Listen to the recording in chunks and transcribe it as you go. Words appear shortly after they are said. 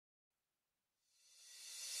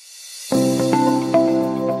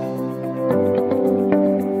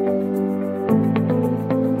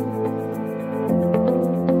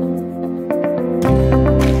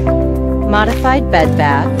Modified bed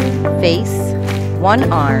bath, face,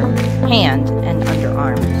 one arm, hand, and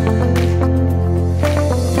underarm.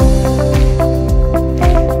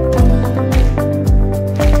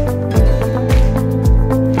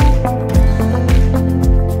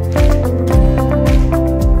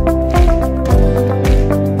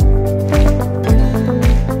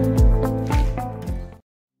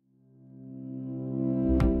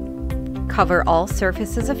 Cover all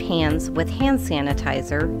surfaces of hands with hand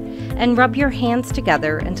sanitizer and rub your hands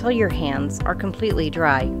together until your hands are completely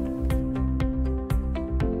dry.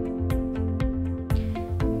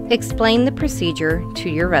 Explain the procedure to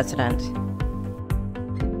your resident.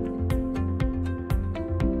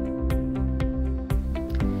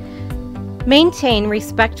 Maintain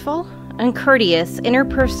respectful and courteous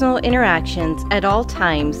interpersonal interactions at all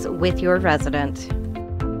times with your resident.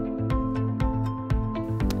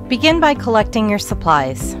 Begin by collecting your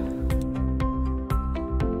supplies.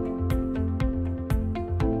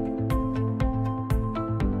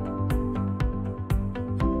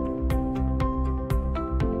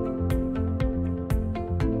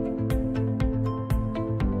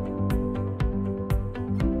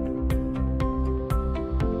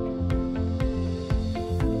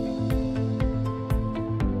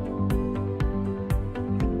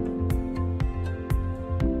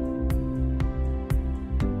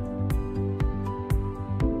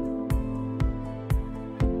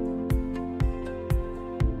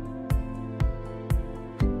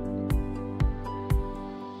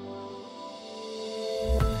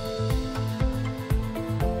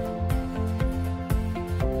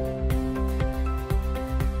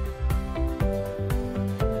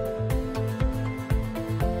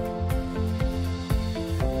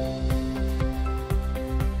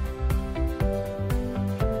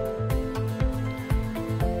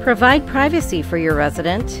 Provide privacy for your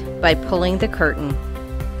resident by pulling the curtain.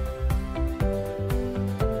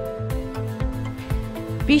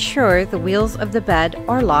 Be sure the wheels of the bed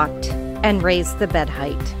are locked and raise the bed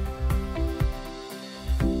height.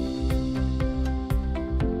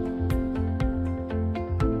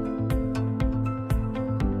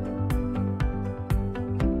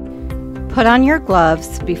 Put on your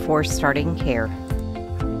gloves before starting care.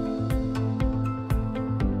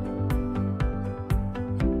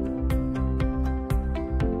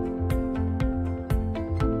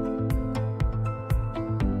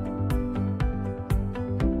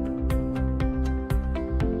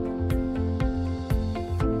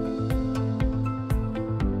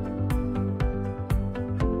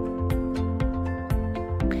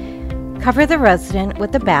 Cover the resident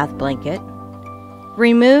with a bath blanket.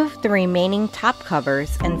 Remove the remaining top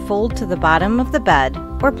covers and fold to the bottom of the bed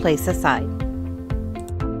or place aside.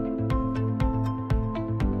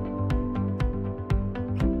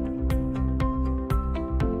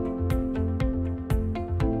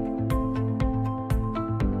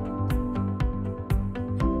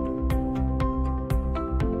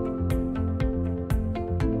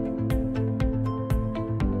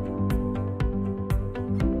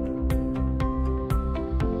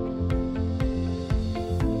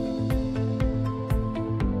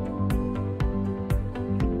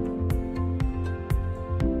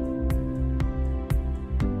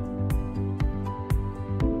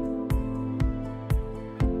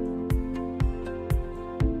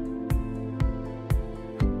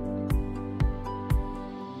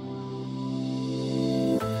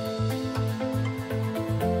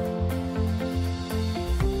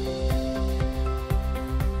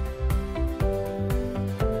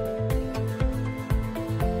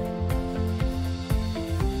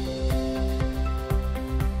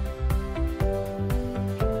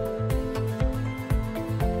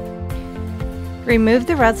 Remove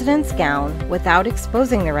the resident's gown without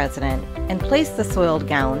exposing the resident and place the soiled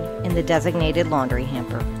gown in the designated laundry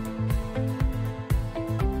hamper.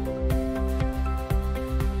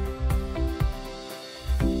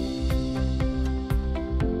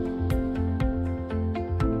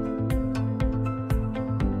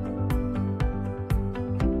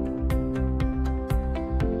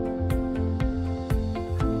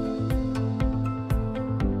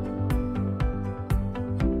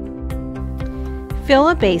 Fill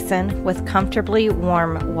a basin with comfortably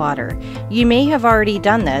warm water. You may have already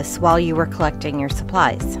done this while you were collecting your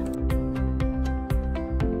supplies.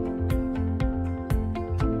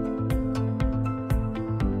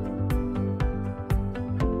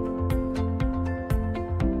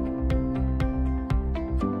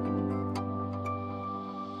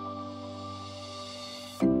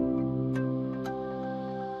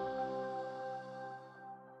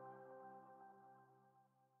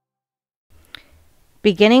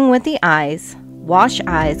 Beginning with the eyes, Wash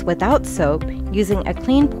eyes without soap using a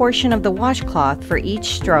clean portion of the washcloth for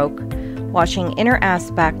each stroke, washing inner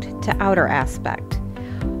aspect to outer aspect.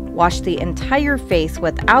 Wash the entire face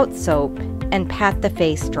without soap and pat the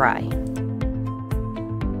face dry.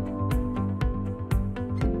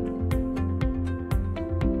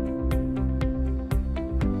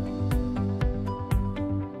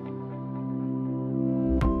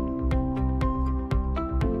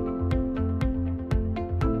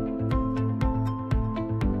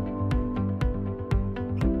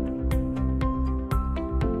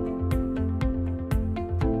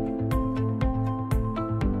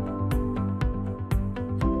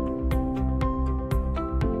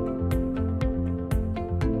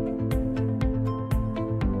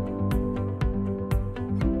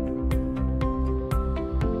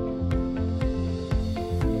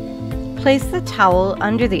 Place the towel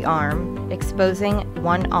under the arm, exposing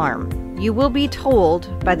one arm. You will be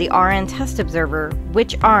told by the RN test observer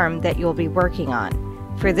which arm that you'll be working on.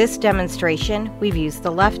 For this demonstration, we've used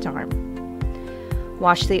the left arm.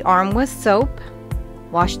 Wash the arm with soap,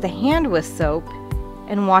 wash the hand with soap,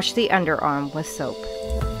 and wash the underarm with soap.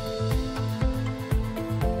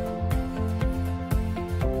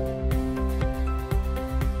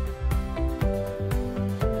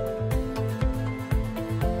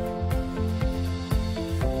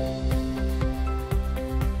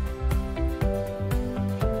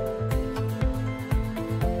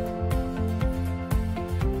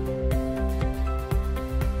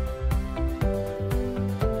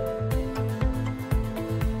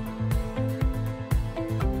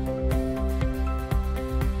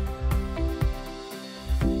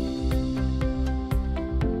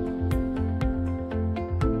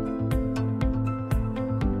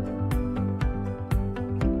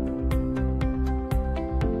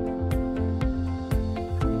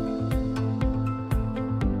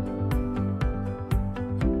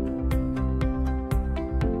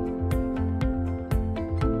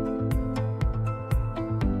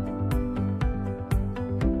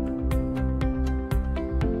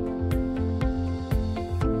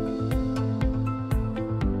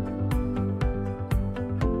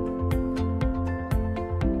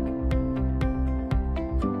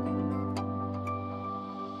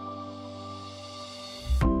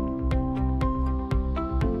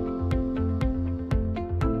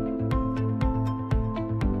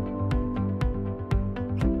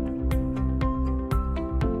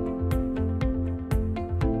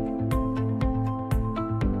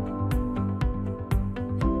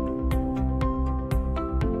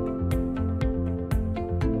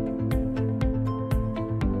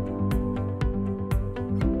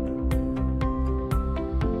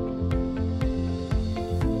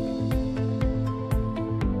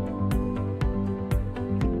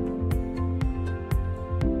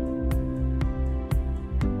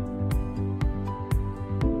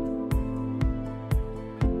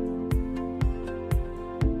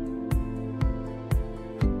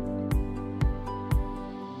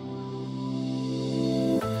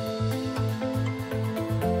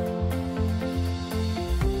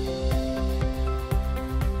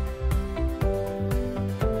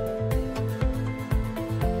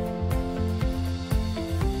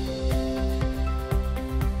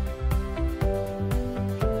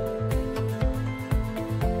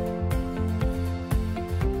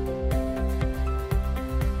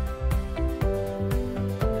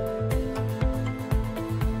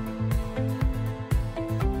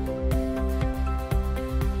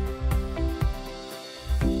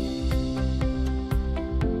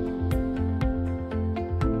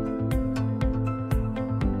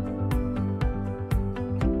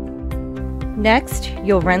 Next,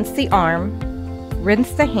 you'll rinse the arm,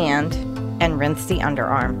 rinse the hand, and rinse the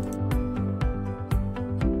underarm.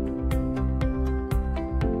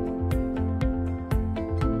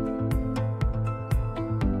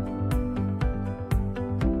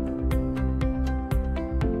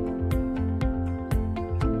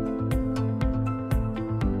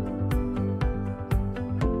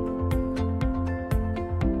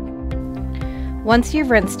 Once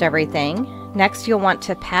you've rinsed everything, next you'll want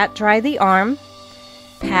to pat dry the arm,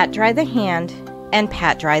 pat dry the hand, and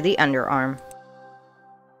pat dry the underarm.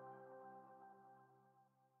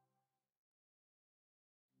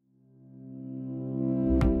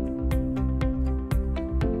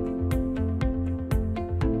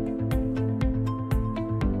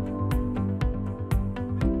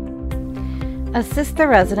 Assist the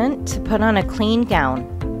resident to put on a clean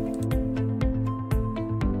gown.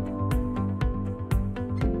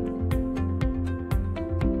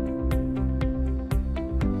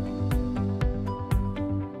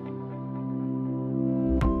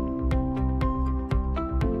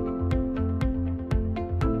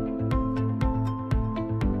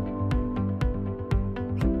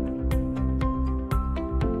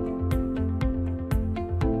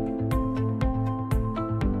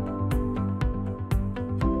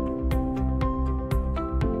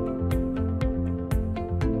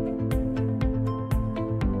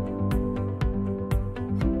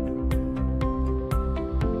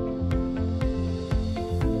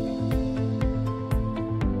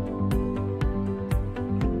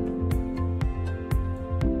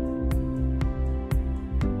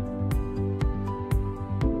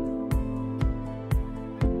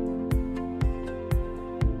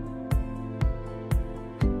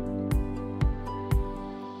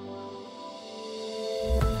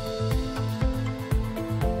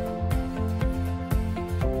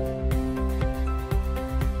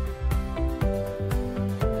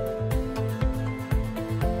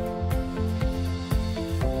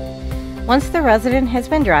 Once the resident has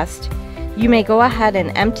been dressed, you may go ahead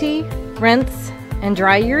and empty, rinse, and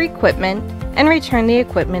dry your equipment and return the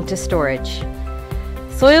equipment to storage.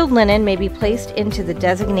 Soiled linen may be placed into the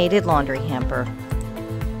designated laundry hamper.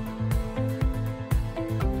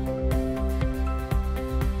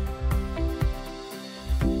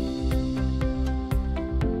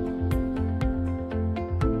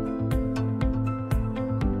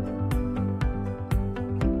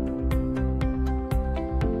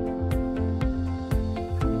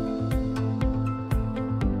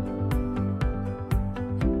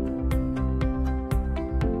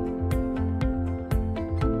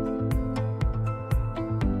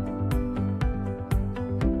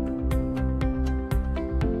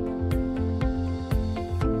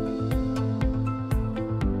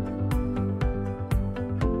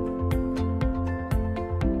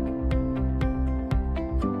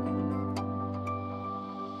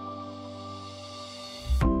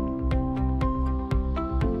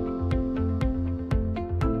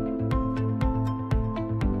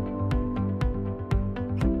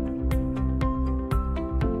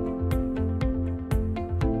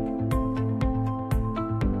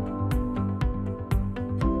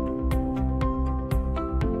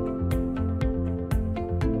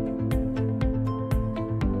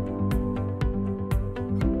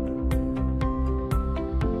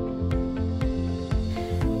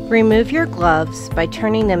 Remove your gloves by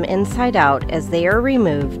turning them inside out as they are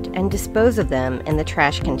removed and dispose of them in the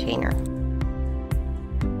trash container.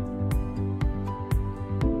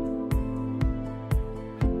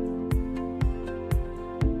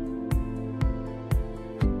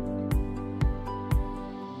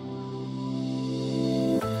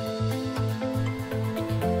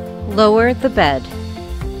 Lower the bed.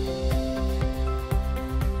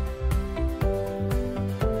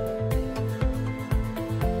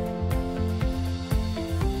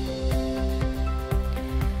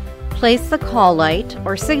 Place the call light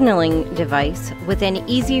or signaling device within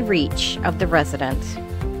easy reach of the resident.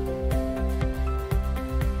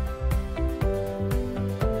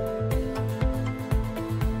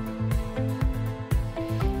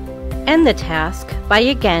 End the task by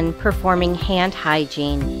again performing hand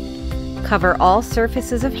hygiene. Cover all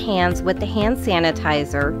surfaces of hands with the hand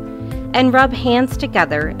sanitizer and rub hands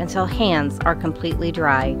together until hands are completely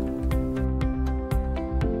dry.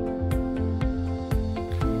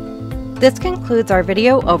 This concludes our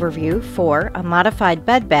video overview for a modified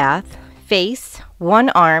bed bath, face, one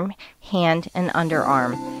arm, hand, and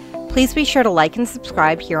underarm. Please be sure to like and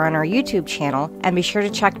subscribe here on our YouTube channel and be sure to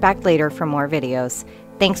check back later for more videos.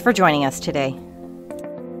 Thanks for joining us today.